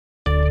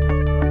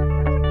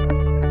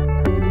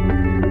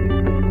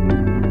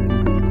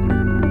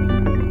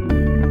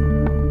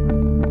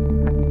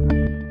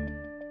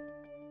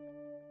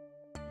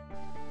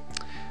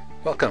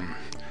Welcome.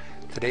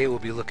 Today we'll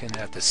be looking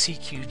at the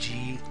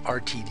CQG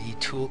RTD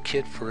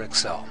toolkit for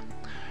Excel.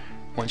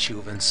 Once you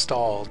have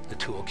installed the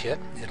toolkit,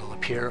 it'll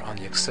appear on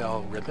the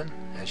Excel ribbon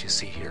as you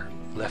see here.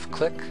 Left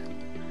click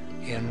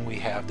and we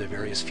have the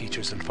various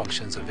features and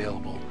functions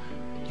available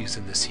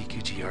using the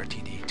CQG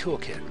RTD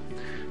toolkit.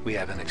 We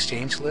have an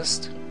exchange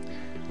list,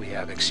 we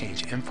have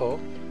exchange info,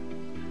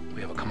 we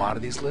have a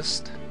commodities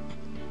list,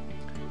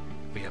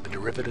 we have a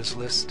derivatives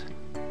list.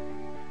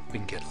 We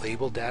can get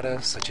label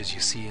data such as you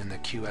see in the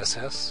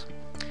QSS.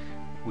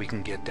 We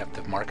can get depth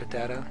of market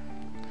data.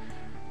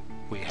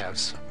 We have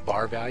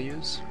bar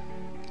values,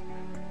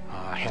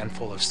 a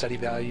handful of study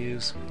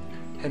values,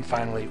 and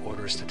finally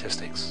order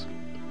statistics.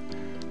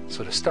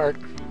 So to start,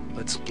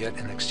 let's get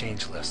an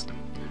exchange list.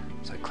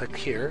 So I click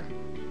here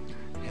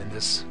and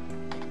this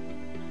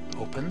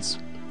opens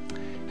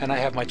and I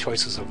have my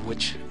choices of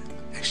which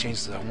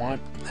exchanges I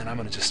want, and I'm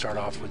going to just start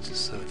off with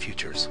just the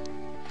futures.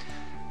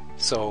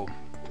 So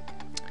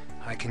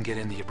I can get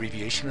in the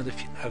abbreviation of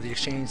the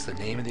exchange, the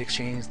name of the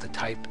exchange, the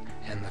type,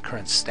 and the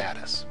current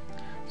status.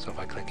 So if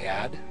I click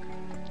Add,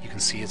 you can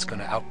see it's going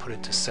to output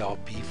it to cell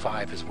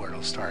B5 is where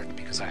it'll start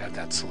because I have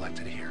that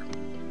selected here.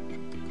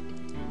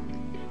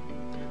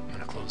 I'm going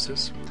to close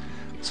this.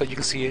 So you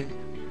can see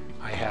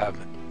I have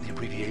the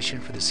abbreviation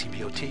for the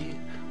CBOT,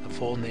 the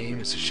full name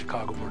is the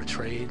Chicago Board of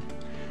Trade,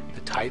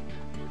 the type,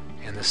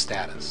 and the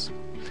status.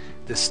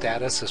 This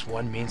status is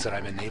 1 means that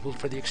I'm enabled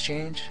for the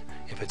exchange.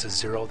 If it's a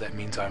 0, that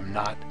means I'm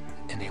not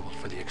enabled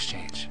for the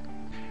exchange.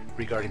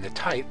 Regarding the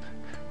type,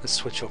 let's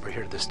switch over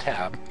here to this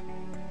tab.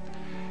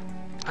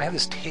 I have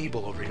this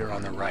table over here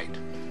on the right,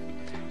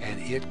 and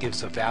it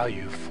gives a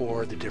value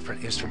for the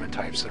different instrument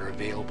types that are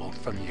available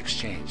from the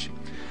exchange.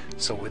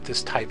 So with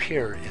this type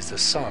here is the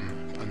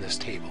sum from this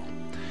table.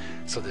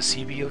 So the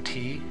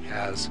CBOT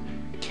has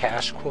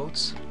cash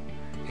quotes,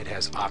 it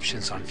has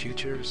options on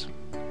futures,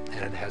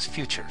 and it has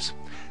futures.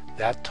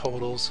 That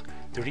totals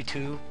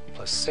 32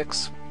 plus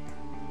 6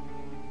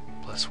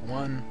 plus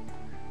 1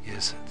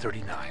 is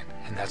 39,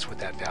 and that's what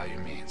that value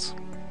means.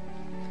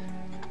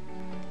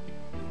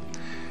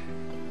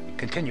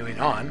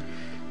 Continuing on,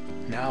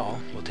 now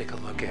we'll take a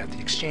look at the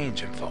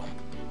exchange info.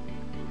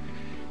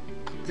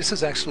 This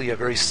is actually a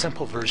very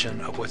simple version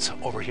of what's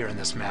over here in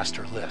this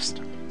master list.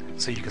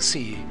 So you can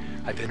see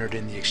I've entered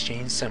in the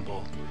exchange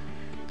symbol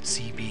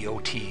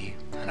CBOT,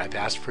 and I've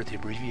asked for the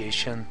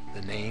abbreviation,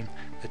 the name,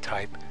 the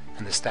type,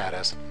 and the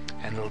status,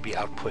 and it'll be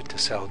output to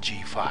cell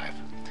G5.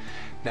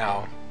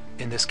 Now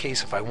in this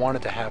case, if I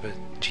wanted to have a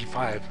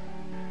G5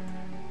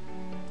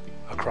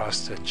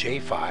 across to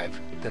J5,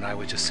 then I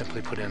would just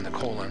simply put in the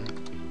colon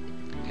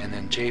and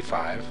then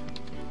J5,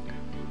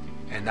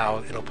 and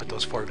now it'll put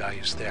those 4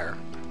 values there.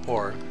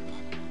 Or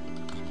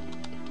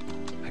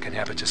I can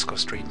have it just go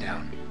straight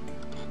down.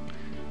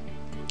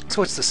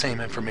 So it's the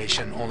same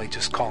information, only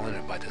just calling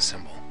it by the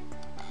symbol.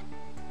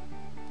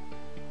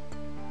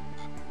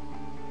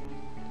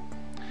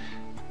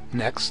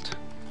 Next,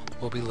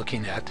 we'll be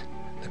looking at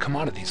the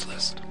commodities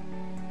list.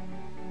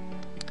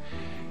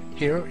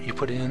 Here you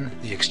put in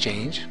the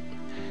exchange.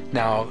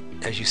 Now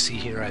as you see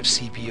here I have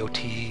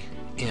CBOT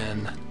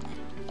in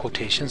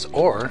quotations,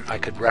 or I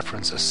could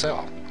reference a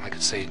cell. I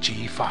could say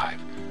G5.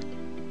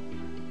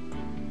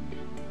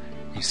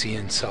 You see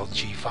in cell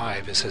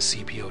G5 it says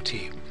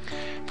CBOT.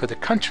 For the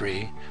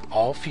country,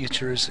 all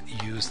futures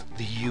use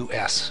the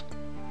US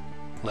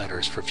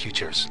letters for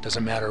futures.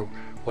 Doesn't matter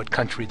what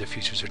country the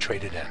futures are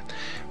traded in.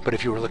 But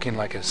if you were looking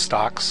like at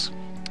stocks,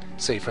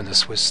 say from the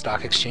Swiss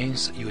Stock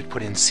Exchange, you would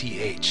put in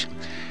CH.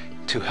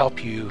 To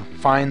help you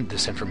find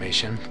this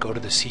information, go to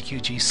the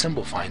CQG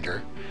symbol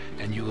finder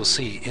and you will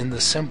see in the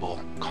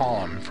symbol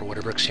column for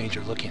whatever exchange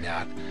you're looking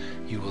at,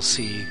 you will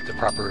see the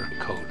proper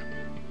code.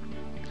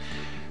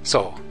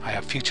 So I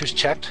have futures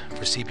checked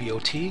for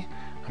CBOT.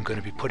 I'm going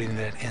to be putting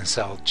it in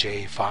cell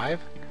J5.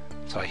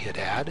 So I hit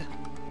Add,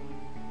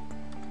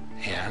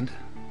 and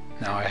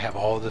now I have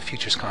all the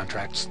futures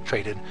contracts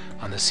traded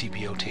on the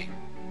CBOT.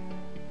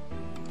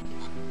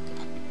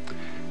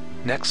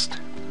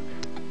 Next,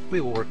 we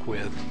will work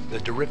with the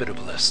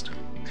derivative list.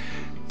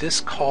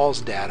 This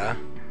calls data,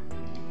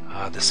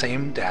 the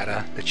same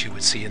data that you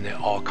would see in the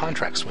All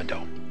Contracts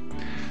window.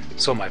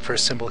 So my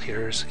first symbol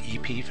here is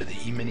EP for the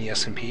E-mini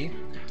S&P,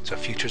 so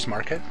futures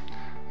market.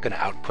 I'm going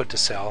to output to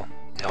cell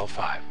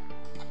L5.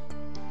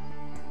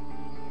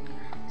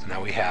 So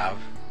now we have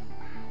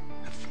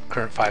the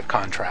current 5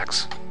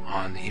 contracts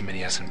on the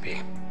E-mini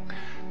S&P.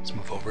 Let's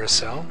move over a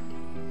cell,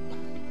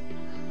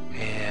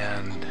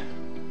 and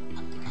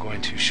I'm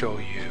going to show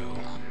you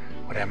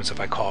what happens if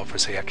I call for,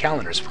 say, a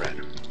calendar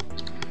spread.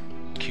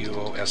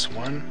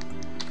 QOS1,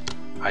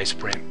 ICE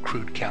Brent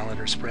crude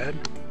calendar spread,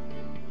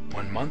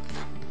 1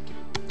 month.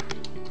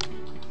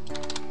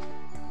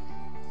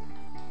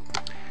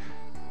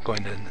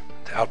 Going to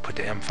the output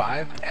to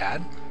M5,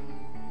 add.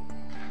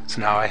 So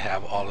now I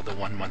have all of the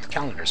 1 month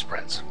calendar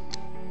spreads.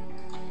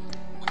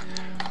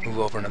 Move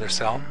over another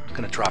cell. I'm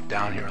going to drop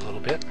down here a little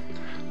bit.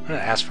 I'm going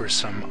to ask for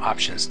some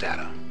options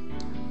data.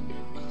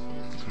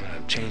 So I'm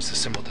going to change the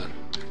symbol to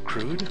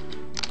crude.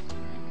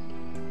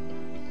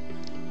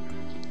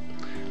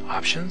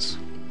 options.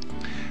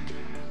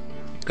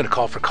 I'm going to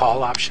call for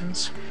call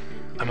options.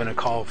 I'm going to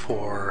call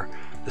for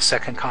the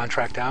second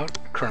contract out.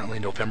 Currently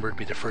November would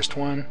be the first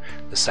one.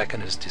 The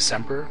second is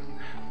December.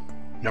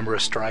 Number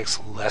of strikes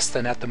less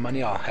than at the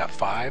money, I'll have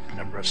 5.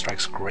 Number of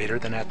strikes greater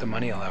than at the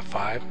money, I'll have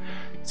 5.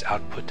 It's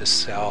output to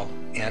cell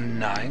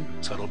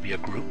N9, so it'll be a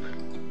group.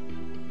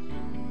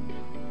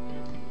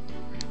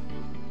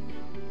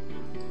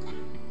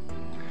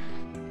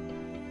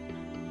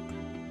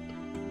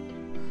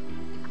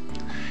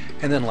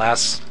 And then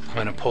last, I'm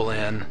going to pull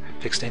in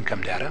fixed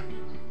income data.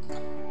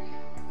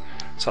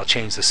 So I'll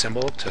change the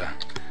symbol to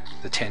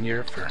the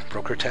 10-year for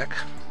Broker Tech.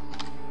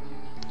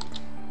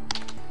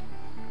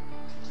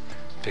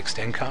 Fixed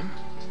income.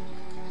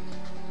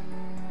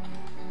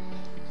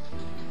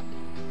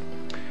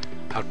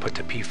 Output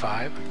to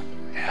P5,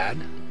 add.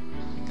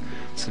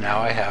 So now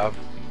I have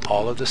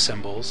all of the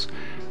symbols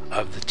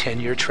of the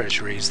 10-year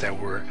treasuries that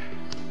were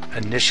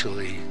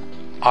initially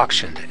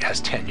auctioned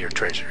as 10-year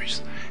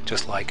treasuries,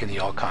 just like in the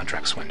all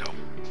contracts window.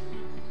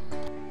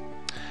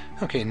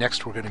 Okay,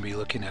 next we're going to be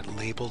looking at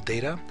label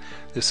data.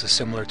 This is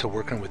similar to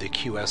working with a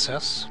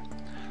QSS.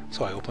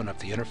 So I open up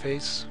the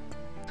interface.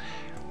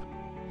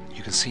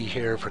 You can see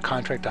here for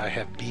contract I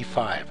have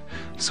B5.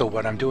 So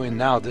what I'm doing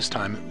now this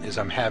time is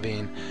I'm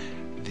having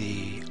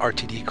the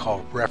RTD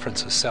call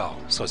reference a cell.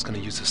 So it's going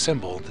to use a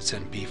symbol that's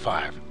in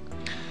B5.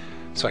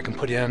 So I can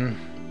put in,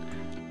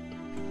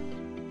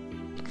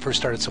 first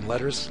started some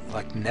letters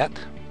like net.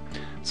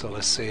 So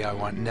let's say I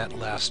want net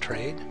last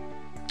trade.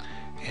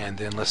 And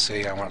then let's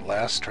say I want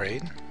last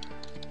trade.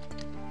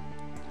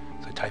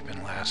 So I type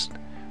in last,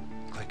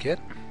 click it.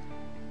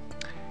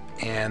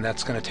 And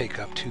that's going to take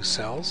up 2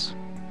 cells.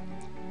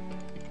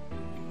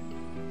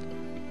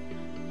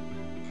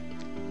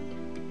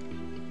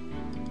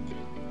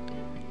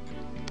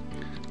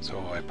 So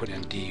I put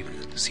in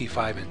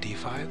C5 and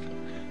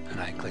D5,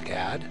 and I click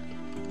add.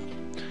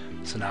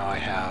 So now I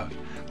have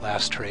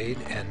last trade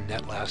and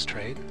net last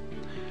trade,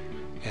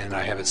 and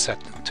I have it set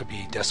to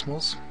be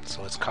decimals.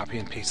 So let's copy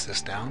and paste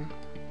this down.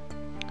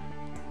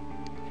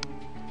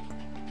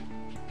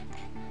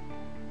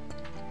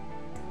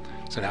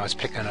 So now it's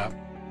picking up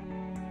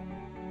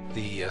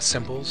the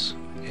symbols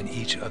in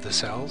each of the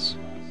cells,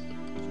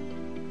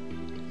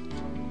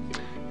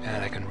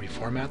 and I can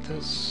reformat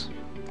this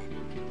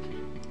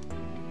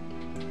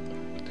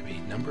to be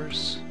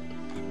numbers,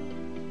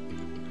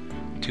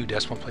 2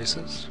 decimal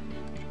places.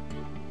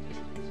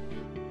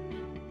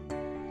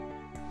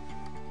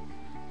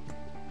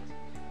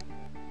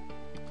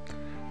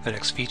 The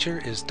next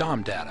feature is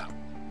DOM data.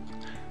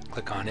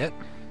 Click on it.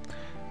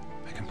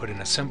 I can put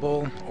in a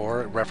symbol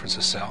or reference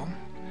a cell.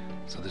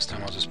 So this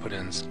time I'll just put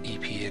in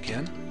EP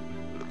again.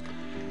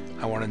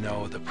 I want to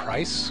know the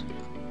price,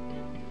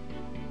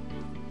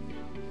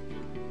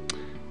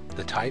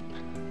 the type,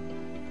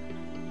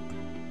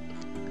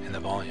 and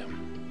the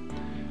volume.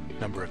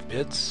 Number of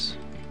bids,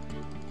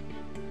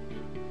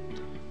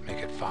 make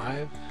it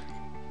 5,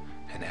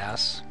 and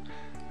S.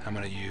 I'm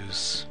going to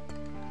use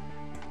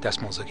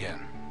decimals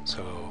again.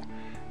 So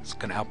it's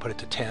going to output it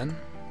to 10,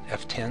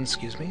 F10,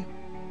 excuse me.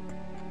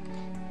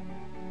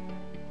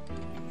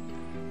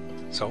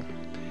 So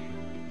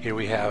here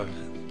we have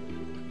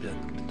the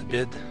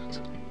bid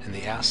and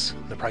the S,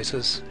 the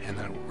prices, and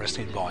the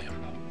resting volume.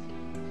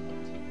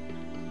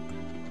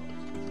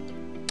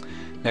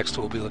 Next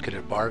we'll be looking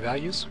at bar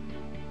values.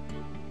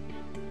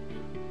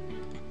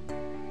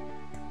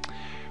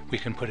 We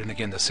can put in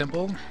again the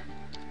symbol.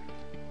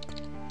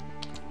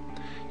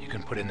 You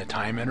can put in the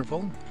time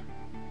interval.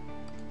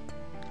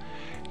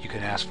 You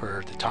can ask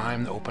for the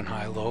time, the open,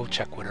 high, low,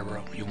 check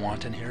whatever you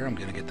want in here. I'm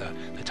going to get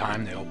the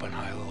time, the open,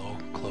 high, low,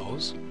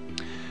 close.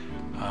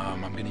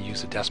 I'm going to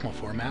use the decimal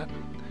format.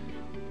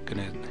 I'm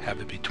going to have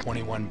it be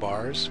 21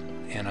 bars,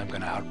 and I'm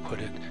going to output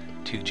it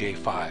to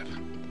J5.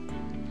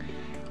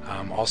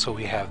 Also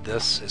we have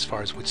this as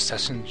far as which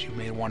sessions you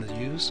may want to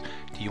use.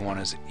 Do you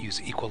want to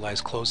use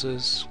equalized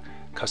closes,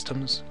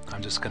 customs?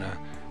 I'm just going to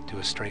do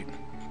a straight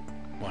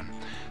one.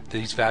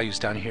 These values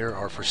down here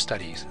are for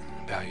studies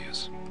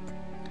values.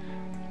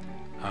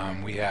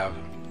 We have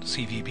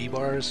CVB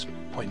bars,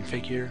 point and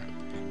figure,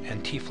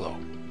 and T-flow.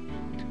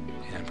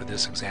 And for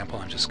this example,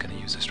 I'm just going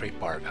to use a straight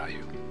bar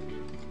value.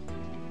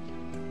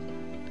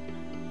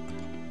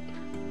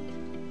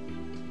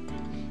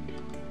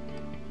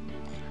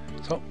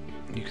 So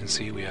you can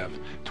see we have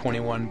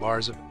 21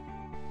 bars of.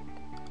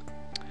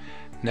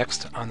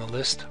 Next on the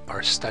list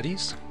are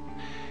studies.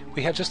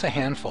 We have just a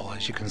handful,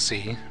 as you can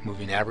see: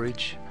 moving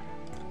average,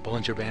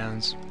 Bollinger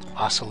Bands,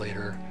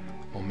 oscillator,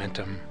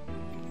 momentum,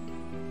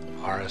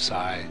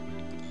 RSI,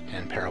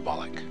 and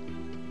parabolic.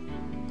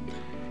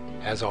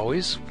 As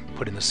always,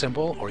 put in the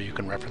symbol, or you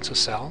can reference a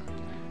cell.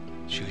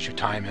 Choose your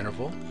time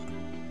interval.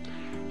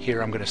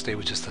 Here I'm going to stay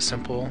with just the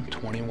simple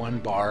 21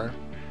 bar.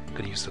 I'm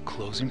going to use the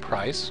closing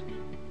price.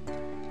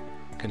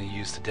 I'm going to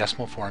use the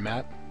decimal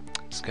format.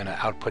 It's going to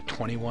output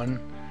 21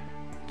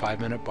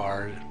 5-minute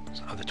bars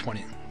of the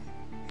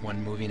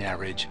 21 moving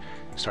average,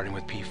 starting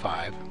with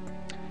P5.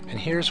 And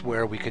here's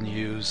where we can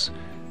use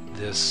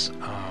this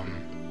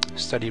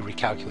study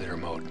recalculator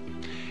mode.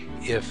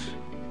 If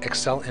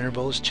Excel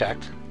interval is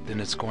checked, then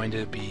it's going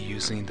to be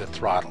using the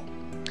throttle.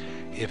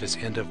 If it's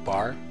end of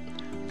bar,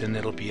 then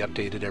it'll be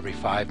updated every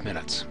 5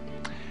 minutes.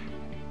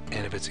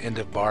 And if it's end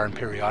of bar and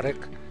periodic,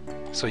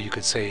 so you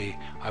could say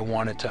I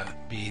want it to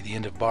be the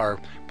end of bar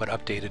but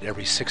updated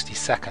every 60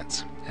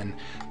 seconds. And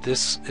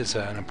this is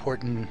an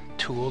important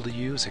tool to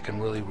use. It can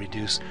really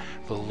reduce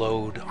the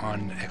load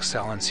on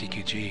Excel and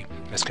CQG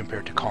as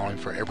compared to calling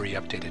for every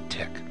updated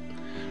tick.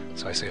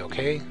 So I say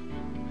OK,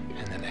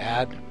 and then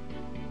add.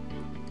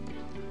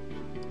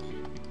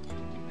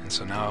 And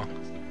so now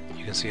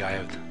you can see I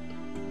have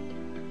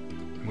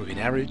moving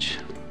average.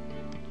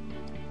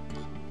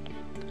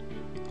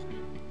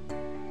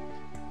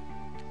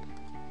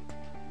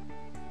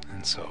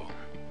 And so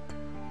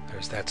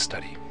there's that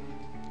study.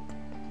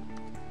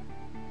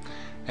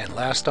 And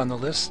last on the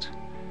list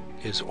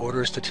is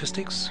order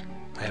statistics.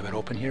 I have it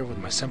open here with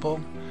my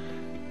symbol,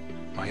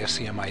 my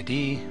SCM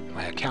ID,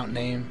 my account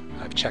name.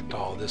 I've checked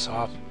all this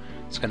off.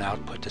 It's going to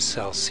output to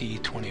cell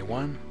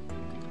C21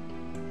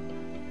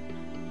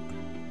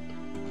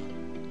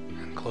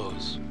 and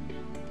close.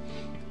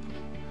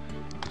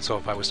 So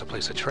if I was to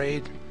place a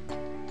trade,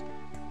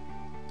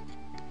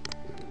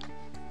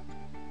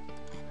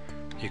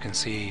 you can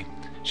see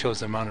shows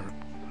the amount of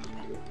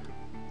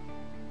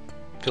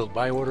filled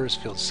buy orders,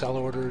 filled sell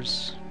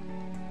orders.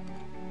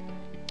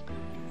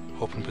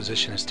 Open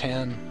position is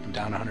 10, I'm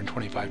down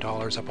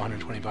 $125, up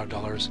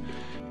 $125.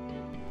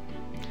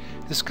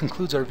 This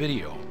concludes our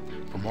video.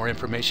 For more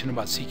information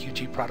about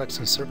CQG products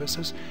and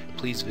services,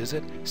 please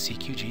visit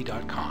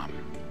cqg.com.